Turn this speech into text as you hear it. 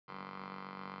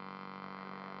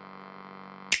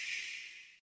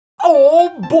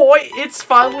boy, it's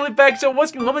finally back. So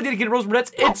what's going on, my dedicated Rose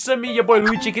Reds? It's me, your boy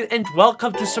Luigikid, and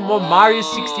welcome to some more Mario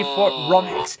 64 ROM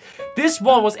hacks. This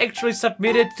one was actually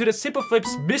submitted to the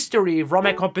SimpleFlips Mystery ROM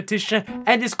hack competition,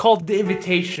 and it's called The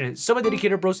Invitation. So my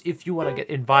dedicated bros, if you want to get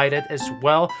invited as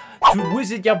well to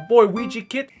visit your boy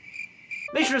Luigikid,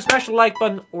 make sure to smash the like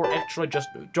button, or actually just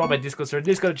join my Discord server,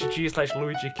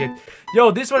 discord.gg/Luigikid.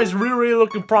 Yo, this one is really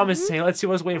looking promising. Let's see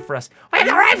what's waiting for us. I have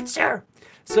arrived, sir!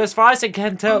 So as far as I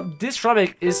can tell, this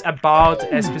comic is about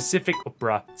a specific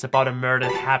opera. It's about a murder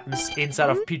that happens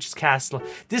inside of Peach's castle.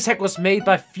 This hack was made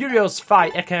by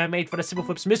Furious5, aka made for the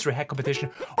SimpleFlips Mystery hack competition.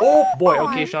 Oh boy,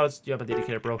 okay, shoutouts, you have a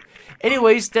dedicated bro.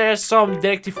 Anyways, there's some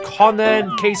Detective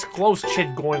Conan, case closed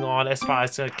shit going on as far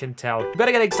as I can tell. You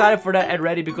better get excited for that and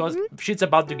ready because shit's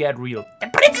about to get real.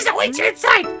 The princess awaits you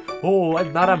inside! Oh,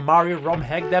 another Mario ROM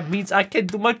hack. That means I can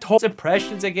do my Toad's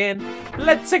impressions again.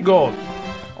 Let's go!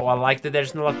 Oh, I like that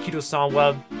there's no Lakido sound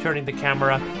while turning the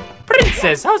camera.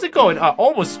 Princess, how's it going?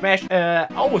 Almost smashed,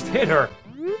 almost hit her.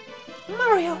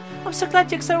 Mario, I'm so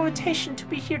glad you accepted the invitation to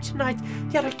be here tonight.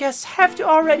 The other guests have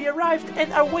already arrived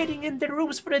and are waiting in their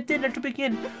rooms for the dinner to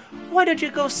begin. Why don't you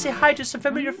go say hi to some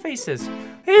familiar faces?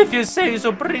 If you say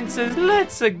so, princess,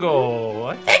 let's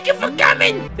go. Thank you for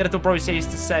coming. The other probably says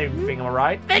the same thing,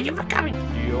 alright? Thank you for coming.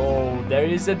 Yo, there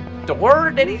is a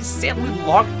door that is sadly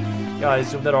locked. Yeah, I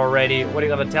assumed that already. What are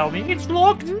you gonna tell me? It's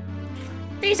locked?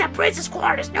 These are princess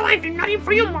quarters. No, I'm doing nothing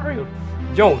for you, Mario.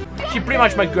 Yo, she's pretty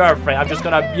much my girlfriend. I'm just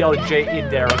gonna BLJ in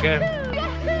there, okay?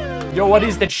 Yo, what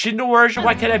is that Shindo version?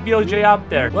 Why can't I BLJ up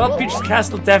there? Well, Peach's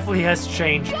castle definitely has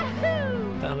changed.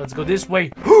 Then let's go this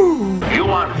way. You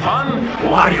want fun?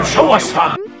 Mario, show us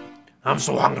fun! I'm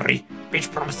so hungry.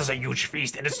 Peach promised us a huge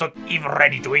feast and it's not even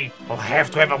ready to eat. I'll have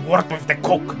to have a word with the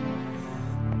cook.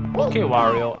 Okay,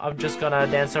 Wario, I'm just gonna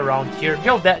dance around here.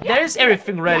 Yo, there is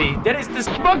everything ready. There is this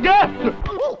spaghetti.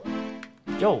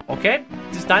 Yo, okay.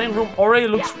 This dining room already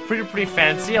looks pretty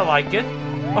fancy. I like it.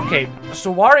 Okay,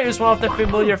 so Wario is one of the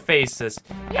familiar faces.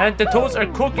 And the Toads are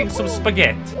cooking some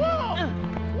spaghetti.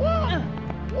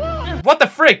 What the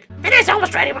frick? It is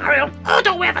almost ready, Mario.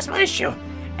 Although we have a small issue.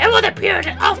 It would appear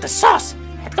that all the sauce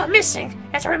had gone missing.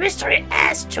 It's a mystery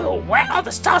as to where all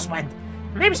the sauce went.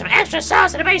 Maybe some extra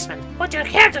sauce in the basement. Would you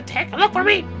care to take a look for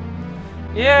me?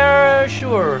 Yeah,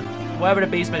 sure. Wherever the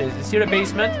basement is. Is here the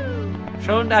basement?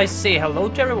 Shouldn't I say hello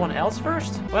to everyone else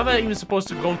first? Where am I even supposed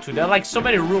to go to? There are like so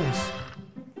many rooms.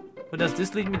 What does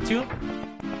this lead me to?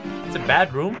 It's a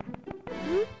bad room.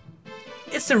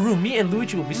 It's the room me and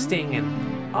Luigi will be staying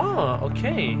in. Oh,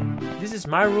 okay. This is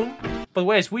my room. But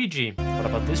where's Luigi? What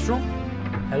about this room?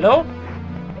 Hello?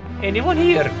 Anyone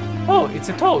here? Oh, it's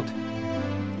a Toad.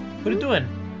 What are you doing?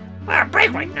 We're on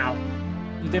break right now.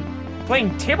 They're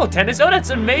playing table tennis? Oh, that's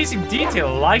amazing detail.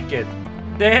 I like it.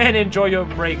 Then enjoy your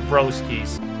break,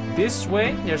 broskies. This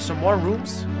way, there's some more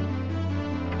rooms.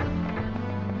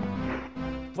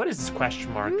 What is this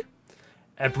question mark?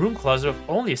 A broom closet with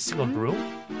only a single broom?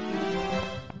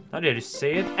 How did you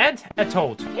say it? And a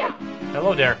Toad. Yeah.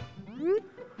 Hello there.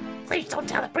 Please don't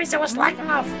tell the priest I was slacking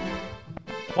off.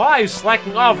 Why are you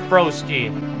slacking off,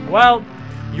 broski? Well,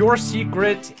 your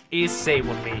secret is safe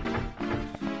with me.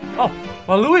 Oh,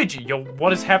 Waluigi! Yo,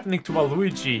 what is happening to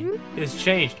Waluigi? It's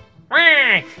changed.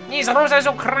 These rooms are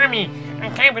so crummy. I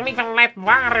can't believe I let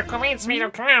Wario convince me to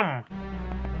come.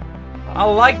 I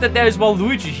like that there's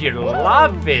Waluigi here.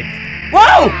 Love it.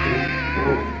 Whoa!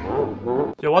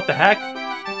 Yo, what the heck?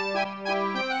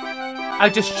 I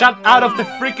just jumped out of the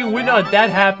freaking window and that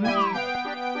happened.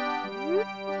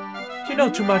 You know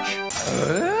too much.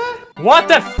 What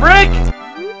the frick?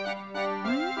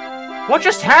 What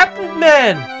just happened,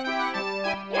 man?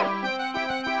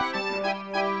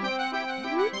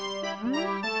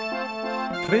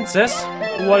 Princess,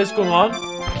 what is going on?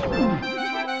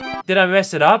 Did I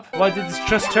mess it up? Why did this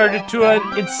just turn into an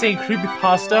insane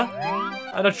creepypasta?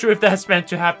 I'm not sure if that's meant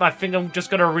to happen. I think I'm just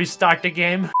gonna restart the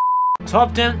game.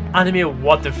 Top 10 anime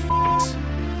what the f***s.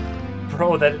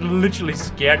 Bro, that literally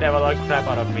scared the crap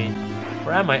out of me.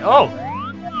 Where am I? Oh!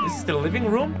 Is this the living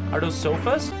room? Are those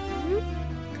sofas?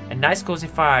 A nice cozy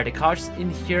fire. The couches in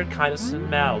here kind of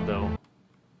smell though.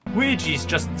 Luigi's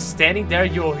just standing there.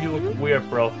 Yo, you look weird,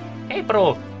 bro. Hey,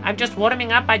 bro. I'm just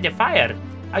warming up by the fire.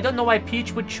 I don't know why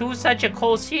Peach would choose such a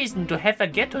cold season to have a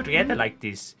get-together like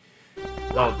this.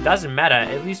 Well, doesn't matter.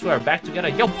 At least we're back together.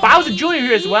 Yo, Bowser Jr.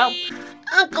 here as well.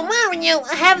 Uncle Mario,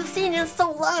 I haven't seen you in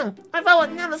so long. I thought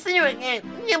I'd never see you again.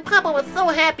 Me and Papa was so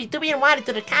happy to be invited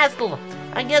to the castle.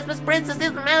 I guess Miss Princess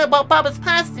isn't mad about Papa's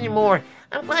past anymore.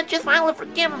 I'm glad you finally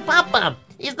forgiven Papa.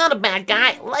 He's not a bad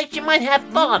guy, like you might have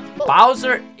thought.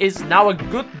 Bowser is now a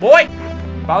good boy.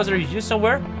 Bowser is here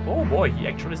somewhere. Oh boy, he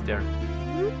actually is there.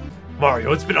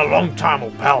 Mario, it's been a long time,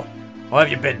 old pal. How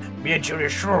have you been? Me and Junior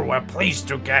sure were pleased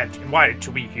to get invited to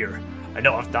be here. I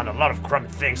know I've done a lot of crummy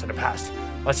things in the past,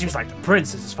 but it seems like the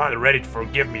princess is finally ready to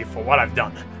forgive me for what I've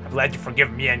done. I'm glad you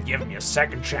forgive me and give me a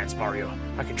second chance, Mario.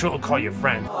 I can truly call you a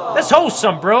friend. That's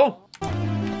wholesome, bro.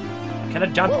 Can I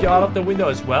jump you out of the window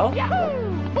as well?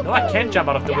 No, I can't jump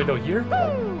out of the window here.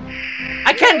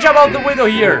 I can't jump out the window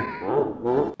here.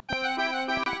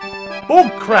 Oh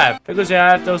crap! Because I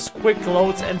have those quick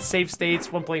loads and save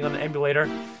states when playing on an emulator.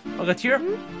 I got here.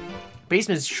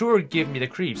 Basements sure give me the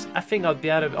creeps. I think I'll be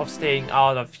out of staying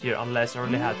out of here unless I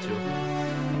really had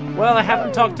to. Well, I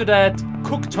haven't talked to that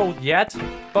cook toad yet,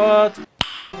 but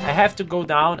I have to go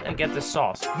down and get the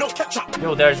sauce. No ketchup!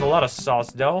 Yo, there's a lot of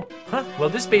sauce though. Huh? Well,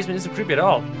 this basement isn't creepy at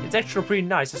all. It's actually pretty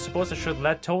nice. I suppose I should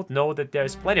let Toad know that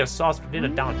there's plenty of sauce for dinner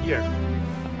down here.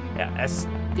 Yeah, as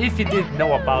if you didn't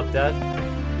know about that.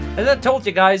 As I told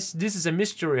you guys, this is a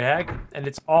mystery hack, and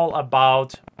it's all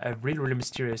about a really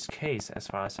mysterious case, as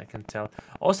far as I can tell.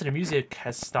 Also, the music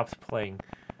has stopped playing.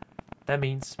 That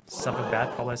means something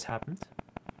bad probably has happened.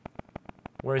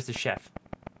 Where is the chef?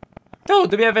 Oh,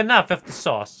 do we have enough of the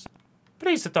sauce?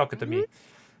 Please talk to me.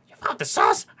 You found the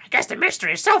sauce? I guess the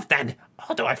mystery is solved then.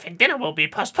 Although I think dinner will be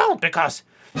postponed because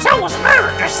someone was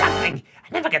murdered or something.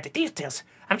 I never get the details.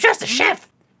 I'm just a chef.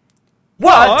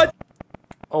 What?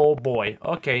 Oh boy.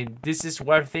 Okay, this is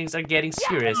where things are getting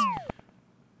serious.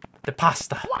 The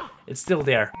pasta. It's still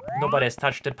there. Nobody has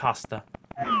touched the pasta.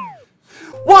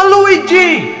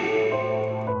 Waluigi!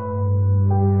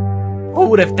 Who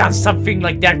would have done something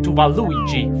like that to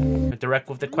Waluigi? Direct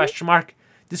with the question mark.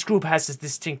 This group has this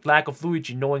distinct lack of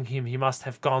Luigi. Knowing him, he must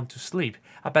have gone to sleep.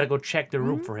 I better go check the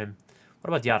room for him. What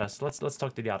about the others? Let's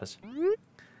talk to the others.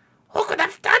 Who could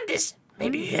have done this?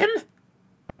 Maybe him?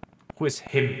 Who is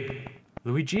him?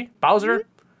 Luigi? Bowser?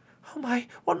 Oh my,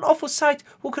 what an awful sight.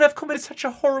 Who could have committed such a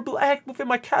horrible act within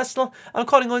my castle? I'm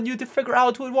calling on you to figure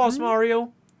out who it was,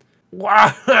 Mario.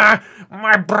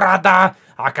 My brother!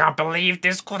 I can't believe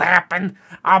this could happen.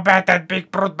 I bet that big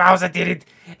brute Bowser did it.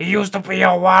 He used to be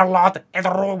a warlord and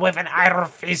rule with an iron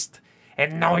fist.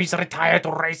 And now he's retired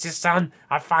to raise his son.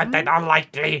 I find that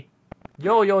unlikely.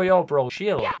 Yo, bro,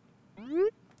 chill.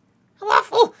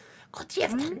 Waffle, could you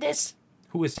have done this?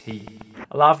 Who is he?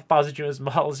 I love Bowser Jr.'s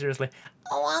model, seriously.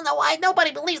 Oh, I wonder why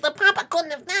nobody believes that Papa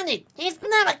couldn't have done it. He's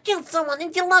never killed someone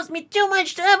and he loves me too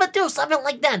much to ever do something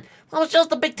like that. I was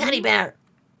just a big teddy bear.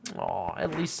 Oh,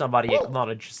 at least somebody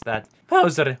acknowledges that.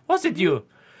 Bowser, was it you?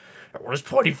 It was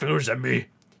pointing fingers at me.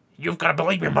 You've got to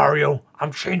believe me, Mario.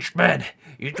 I'm changed man.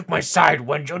 You took my side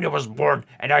when Junior was born,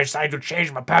 and I decided to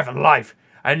change my path in life.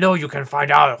 I know you can find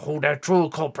out who the true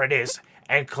culprit is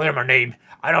and clear my name.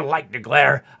 I don't like the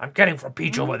glare I'm getting from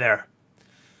Peach over there.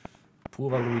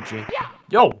 Poor Luigi.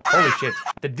 Yo, holy shit.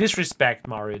 The disrespect,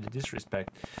 Mario, the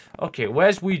disrespect. Okay,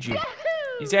 where's Luigi?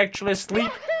 Is he actually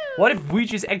asleep? What if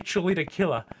Luigi's actually the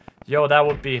killer? Yo, that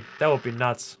would be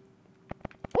nuts.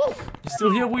 You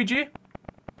still here, Luigi?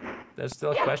 There's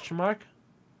still a question mark.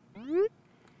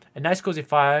 A nice cozy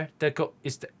fire.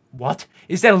 What?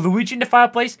 Is there Luigi in the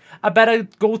fireplace? I better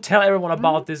go tell everyone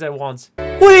about this at once.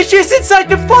 Luigi's inside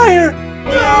the fire!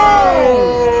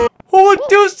 No! Who would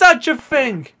do such a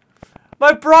thing?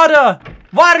 My brother!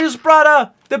 Wario's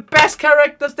brother! The best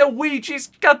characters, the Luigi's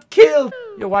got killed!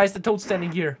 Yo, why is the Toad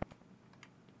standing here?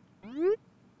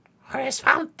 Or is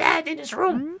found dead in his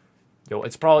room? Yo,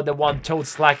 it's probably the one Toad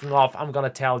slacking off, I'm gonna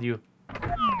tell you.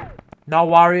 Not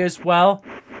Wario as well.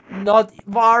 Not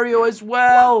Wario as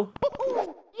well.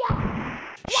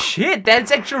 Shit,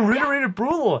 that's actually really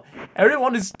brutal.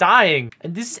 Everyone is dying.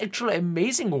 And this is actually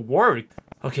amazing work.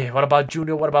 Okay, what about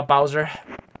Junior? What about Bowser?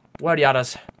 Where are the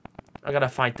others? I gotta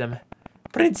find them.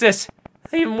 Princess!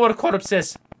 Even more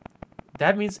corpses.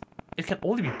 That means it can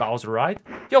only be Bowser, right?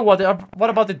 Yo, what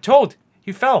about the Toad?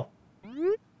 He fell.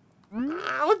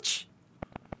 Ouch!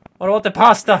 What about the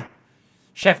pasta?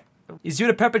 Chef, is you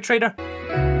the perpetrator?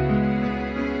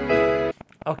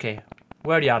 Okay,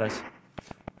 where are the others?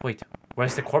 Wait,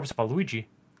 where's the corpse of Waluigi?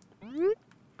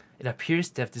 It appears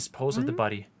they have disposed of the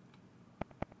body.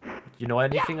 You know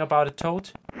anything about a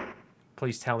Toad?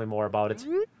 Please tell me more about it.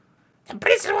 The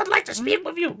princess would like to speak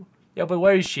with you. Yeah, but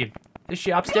where is she? Is she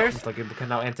upstairs? Looks like we can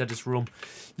now enter this room.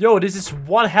 Yo, this is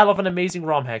one hell of an amazing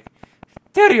ROM hack.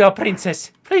 There you are,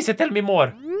 princess. Please tell me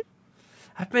more.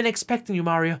 I've been expecting you,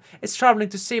 Mario. It's troubling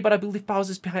to say, but I believe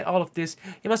Bowser's behind all of this.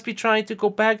 He must be trying to go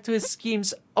back to his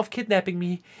schemes of kidnapping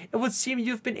me. It would seem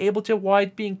you've been able to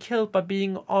avoid being killed by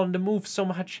being on the move so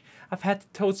much. I've had the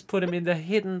Toads put him in the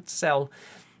hidden cell.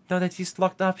 Now that he's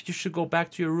locked up, you should go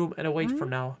back to your room and wait for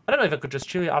now. I don't know if I could just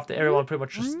chill here after everyone pretty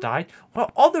much just died.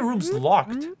 Well, all the rooms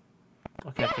locked.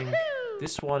 Okay, I think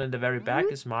This one in the very back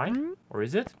is mine. Or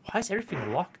is it? Why is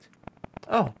everything locked?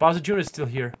 Oh, Bowser Jr. is still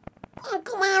here.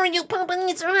 Uncle Mario, Papa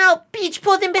needs our help. Peach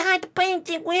put him behind the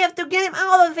painting. We have to get him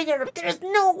out of here. There's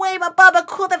no way my Papa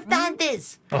could have done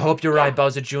this. I hope you're right,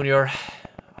 Bowser Jr.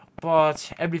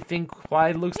 But everything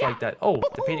quite looks like that. Oh,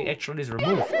 the painting actually is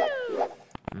removed.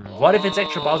 What if it's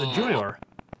actually Bowser Jr.?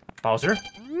 Bowser?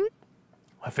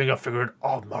 I think I figured it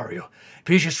out, Mario.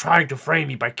 Peach is trying to frame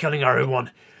me by killing everyone.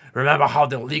 Remember how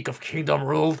the League of Kingdom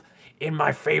ruled in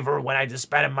my favor when I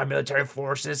disbanded my military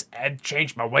forces and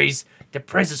changed my ways? The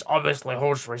princess obviously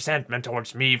holds resentment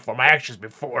towards me for my actions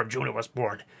before Junior was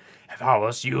born. If I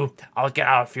was you, I would get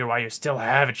out of here while you still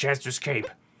have a chance to escape.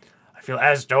 I feel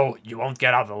as though you won't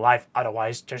get out alive,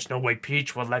 otherwise there's no way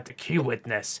Peach would let the key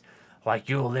witness like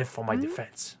you live for my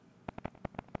defense.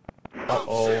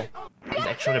 Uh-oh. Is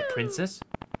actually a princess?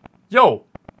 Yo!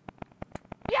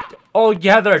 All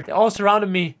gathered, all surrounded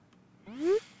me.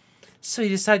 So you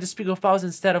decided to speak with Bowser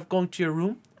instead of going to your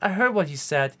room? I heard what you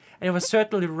said, and you were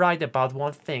certainly right about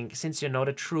one thing. Since you know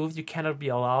the truth, you cannot be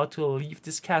allowed to leave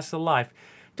this castle alive.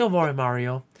 Don't worry,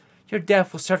 Mario. Your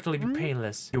death will certainly be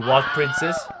painless. You what,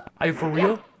 princess? Are you for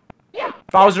real?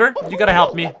 Bowser, you gotta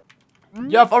help me.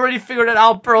 You have already figured it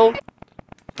out, bro.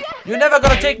 You're never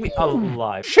gonna take me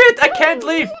alive. Shit, I can't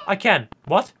leave. I can.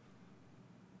 What?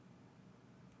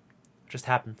 Just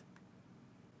happened.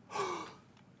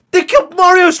 They killed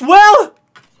Mario as well?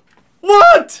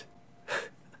 What?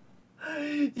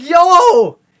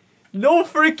 Yo! No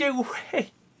freaking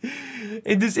way.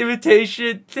 In this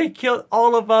invitation, they killed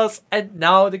all of us, and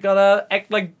now they're gonna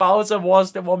act like Bowser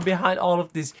was the one behind all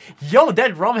of this. Yo,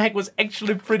 that ROM hack was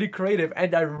actually pretty creative,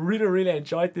 and I really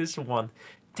enjoyed this one.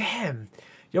 Damn.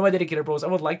 Yo, my dedicated bros, I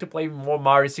would like to play more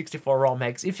Mario 64 ROM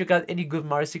hacks. If you got any good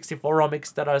Mario 64 ROM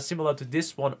hacks that are similar to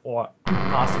this one or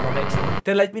past ROM hacks,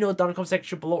 then let me know down in the comment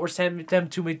section below or send them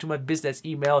to me to my business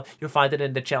email. You'll find it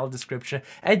in the channel description.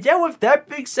 And yeah, with that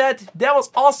being said, that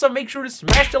was awesome. Make sure to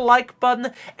smash the like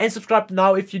button and subscribe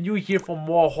now if you're new here for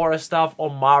more horror stuff or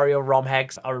Mario ROM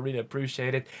hacks. I would really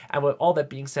appreciate it. And with all that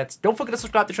being said, don't forget to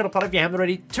subscribe to the channel if you haven't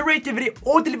already, to rate the video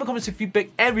or to leave a comment with feedback,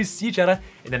 and we'll see each other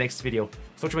in the next video.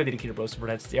 So much my dedicated bros,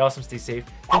 stay awesome, stay safe,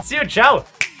 and see you, ciao!